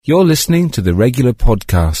You're listening to the regular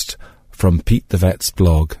podcast from Pete the Vet's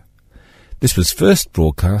blog. This was first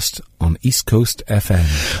broadcast on East Coast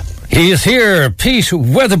FM. He is here, Pete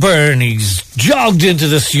Wedderburn. He's jogged into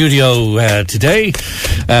the studio today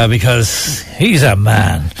because he's a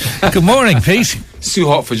man. Good morning, Pete. It's too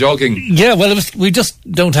hot for jogging. Yeah, well, we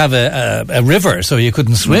just don't have a river, so you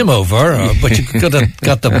couldn't swim over, but you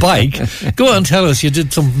got the bike. Go on, tell us, you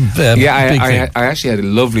did some big thing. I actually had a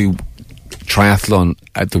lovely triathlon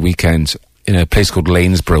at the weekend in a place called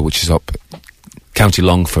Lanesborough, which is up County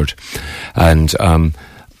Longford, and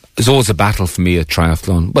there's always a battle for me, a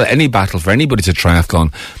triathlon. Well, any battle for anybody's a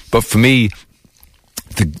triathlon, but for me,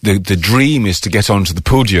 the dream is to get onto the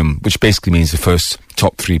podium, which basically means the first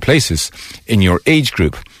top three places in your age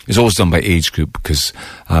group. It's always done by age group because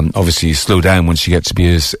obviously you slow down once you get to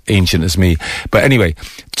be as ancient as me. But anyway,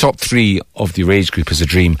 top three of your age group is a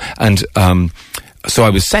dream, and so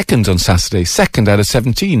I was second on Saturday, second out of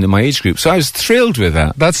 17 in my age group. So I was thrilled with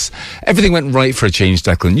that. Everything went right for a change,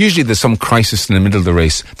 Declan. Usually there's some crisis in the middle of the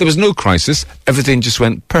race. There was no crisis. Everything just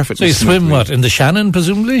went perfectly. So you swim what, in the Shannon,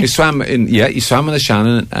 presumably? You swam in the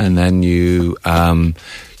Shannon, and then you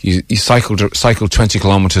cycled 20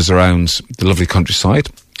 kilometres around the lovely countryside,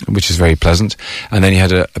 which is very pleasant. And then you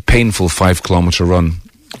had a painful 5 kilometre run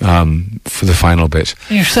for the final bit.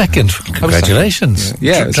 You're second. Congratulations.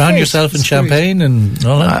 Yeah. Drown yourself in champagne and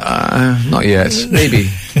all that? Not yet. Maybe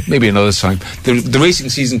another time. The racing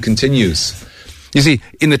season continues. You see,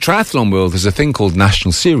 in the triathlon world, there's a thing called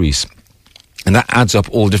National Series, and that adds up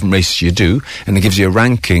all different races you do, and it gives you a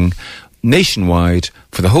ranking nationwide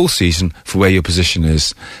for the whole season for where your position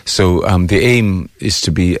is. So the aim is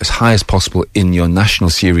to be as high as possible in your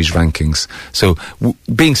National Series rankings. So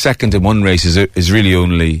being second in one race is really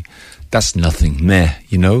only, that's nothing, meh,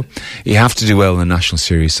 you know. You have to do well in the National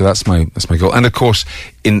Series. So that's my goal. And of course,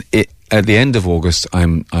 at the end of August,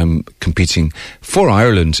 I'm competing for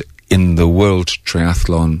Ireland in the World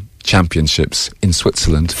Triathlon Championships in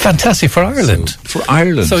Switzerland. Fantastic, for Ireland. For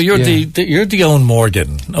Ireland. So you're the Owen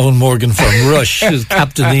Morgan from Rush, who's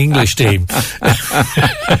captain the English team.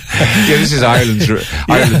 This is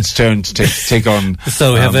Ireland's turn to take on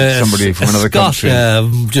so we have somebody from another Scot, country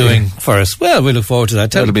doing for us. Well, we look forward to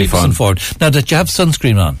that. It'll be fun. Forward. Now, did you have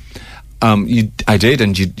sunscreen on? I did,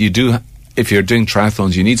 and you do. If you're doing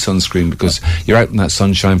triathlons, you need sunscreen because you're out in that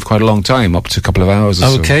sunshine for quite a long time, up to a couple of hours or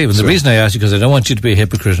so. Okay, well, the reason I asked you, because I don't want you to be a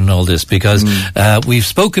hypocrite in all this, because we've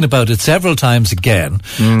spoken about it several times again,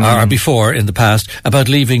 or before in the past, about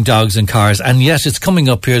leaving dogs in cars, and yet it's coming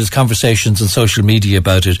up here, there's conversations on social media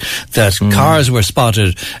about it, that cars were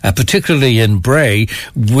spotted, particularly in Bray,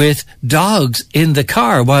 with dogs in the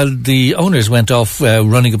car while the owners went off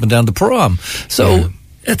running up and down the prom. So... Yeah.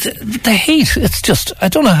 The heat, it's just, I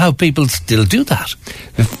don't know how people still do that.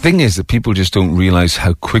 The thing is that people just don't realise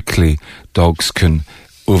how quickly dogs can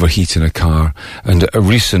overheat in a car. And a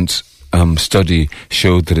recent study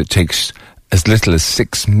showed that it takes as little as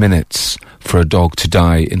 6 minutes for a dog to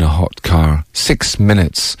die in a hot car. 6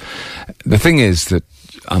 minutes. The thing is that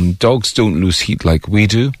dogs don't lose heat like we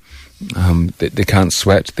do. They can't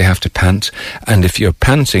sweat, they have to pant. And if you're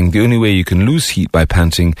panting, the only way you can lose heat by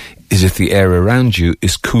panting is if the air around you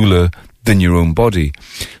is cooler than your own body.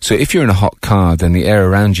 So if you're in a hot car, then the air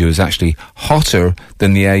around you is actually hotter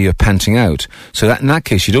than the air you're panting out. So that in that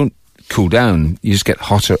case, you don't cool down, you just get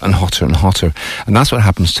hotter and hotter and hotter. And that's what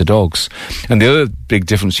happens to dogs. And the other big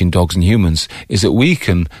difference between dogs and humans is that we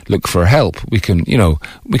can look for help. We can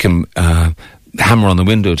hammer on the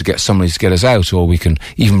window to get somebody to get us out, or we can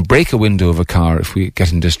even break a window of a car if we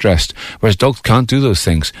get distressed. Whereas dogs can't do those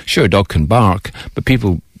things. Sure, a dog can bark, but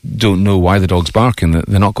people don't know why the dog's barking.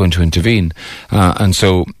 They're not going to intervene. And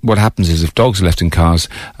so what happens is if dogs are left in cars,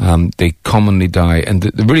 they commonly die. And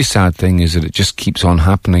the really sad thing is that it just keeps on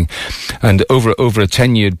happening. And over a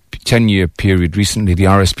 10-year period recently, the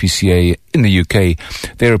RSPCA in the UK,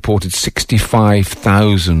 they reported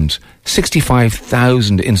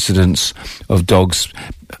 65,000 incidents of dogs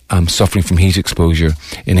suffering from heat exposure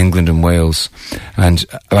in England and Wales, and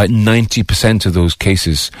about 90% of those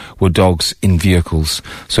cases were dogs in vehicles.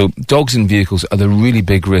 So dogs in vehicles are the really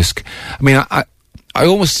big risk. I mean, I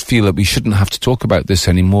almost feel that we shouldn't have to talk about this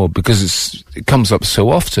anymore because it comes up so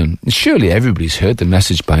often. Surely everybody's heard the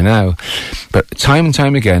message by now. But time and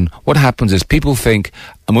time again, what happens is people think,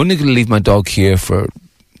 I'm only going to leave my dog here for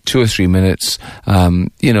 2 or 3 minutes.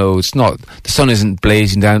 It's not, the sun isn't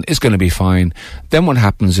blazing down. It's going to be fine. Then what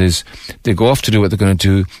happens is they go off to do what they're going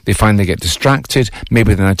to do. They find they get distracted.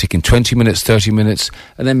 Maybe they're now taking 20 minutes, 30 minutes,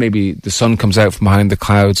 and then maybe the sun comes out from behind the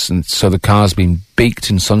clouds, and so the car's been baked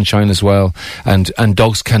in sunshine as well. And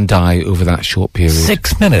dogs can die over that short period.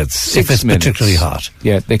 6 minutes, if it's particularly hot.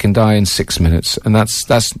 Yeah, they can die in 6 minutes, and that's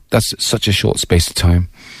such a short space of time.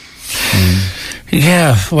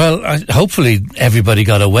 Yeah, well, hopefully everybody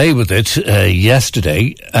got away with it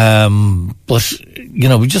yesterday, but,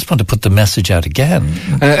 we just want to put the message out again.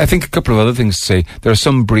 I think a couple of other things to say. There are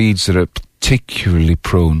some breeds that are particularly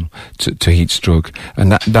prone to heat stroke,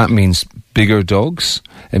 and that means bigger dogs.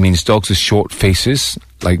 It means dogs with short faces,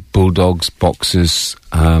 like bulldogs, boxers,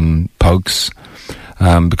 pugs,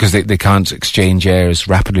 because they can't exchange air as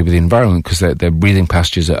rapidly with the environment because their breathing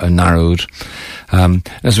passages are narrowed.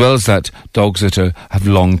 As well as that, dogs that have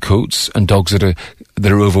long coats and dogs that are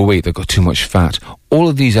overweight, they've got too much fat. All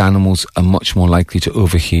of these animals are much more likely to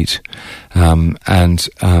overheat. What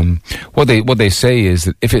they say is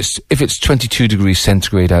that if it's 22 degrees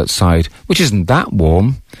centigrade outside, which isn't that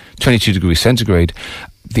warm, 22 degrees centigrade,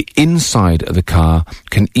 the inside of the car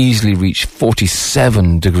can easily reach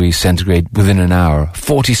 47 degrees centigrade within an hour.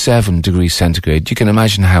 47 degrees centigrade. You can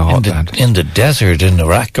imagine how hot that is. In the desert in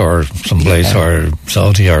Iraq or someplace, or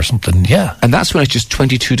Saudi or something, yeah. And that's when it's just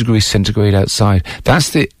 22 degrees centigrade outside.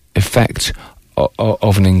 That's the effect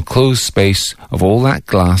of an enclosed space of all that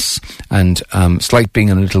glass, and it's like being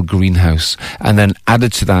in a little greenhouse. And then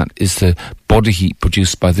added to that is the body heat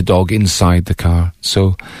produced by the dog inside the car.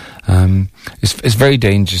 So it's a very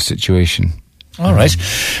dangerous situation. All right.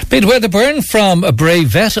 Pete Weatherburn from A Brave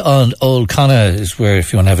Vet on Old Conna is where,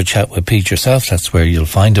 if you want to have a chat with Pete yourself, that's where you'll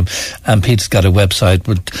find him. And Pete's got a website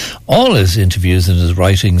with all his interviews and his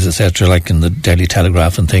writings, etc., like in the Daily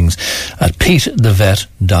Telegraph and things, at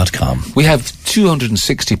petethevet.com. We have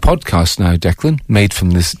 260 podcasts now, Declan, made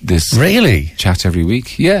from this really chat every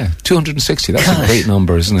week. Yeah, 260. That's a great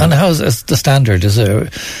number, isn't it? And how's the standard? Are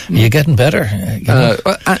you getting better?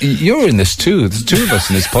 You're in this too. There's two of us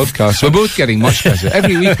in this podcast. We're both getting much better.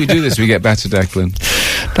 Every week we do this, we get better, Declan.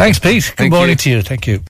 Thanks, Pete. Good morning to you. Thank you.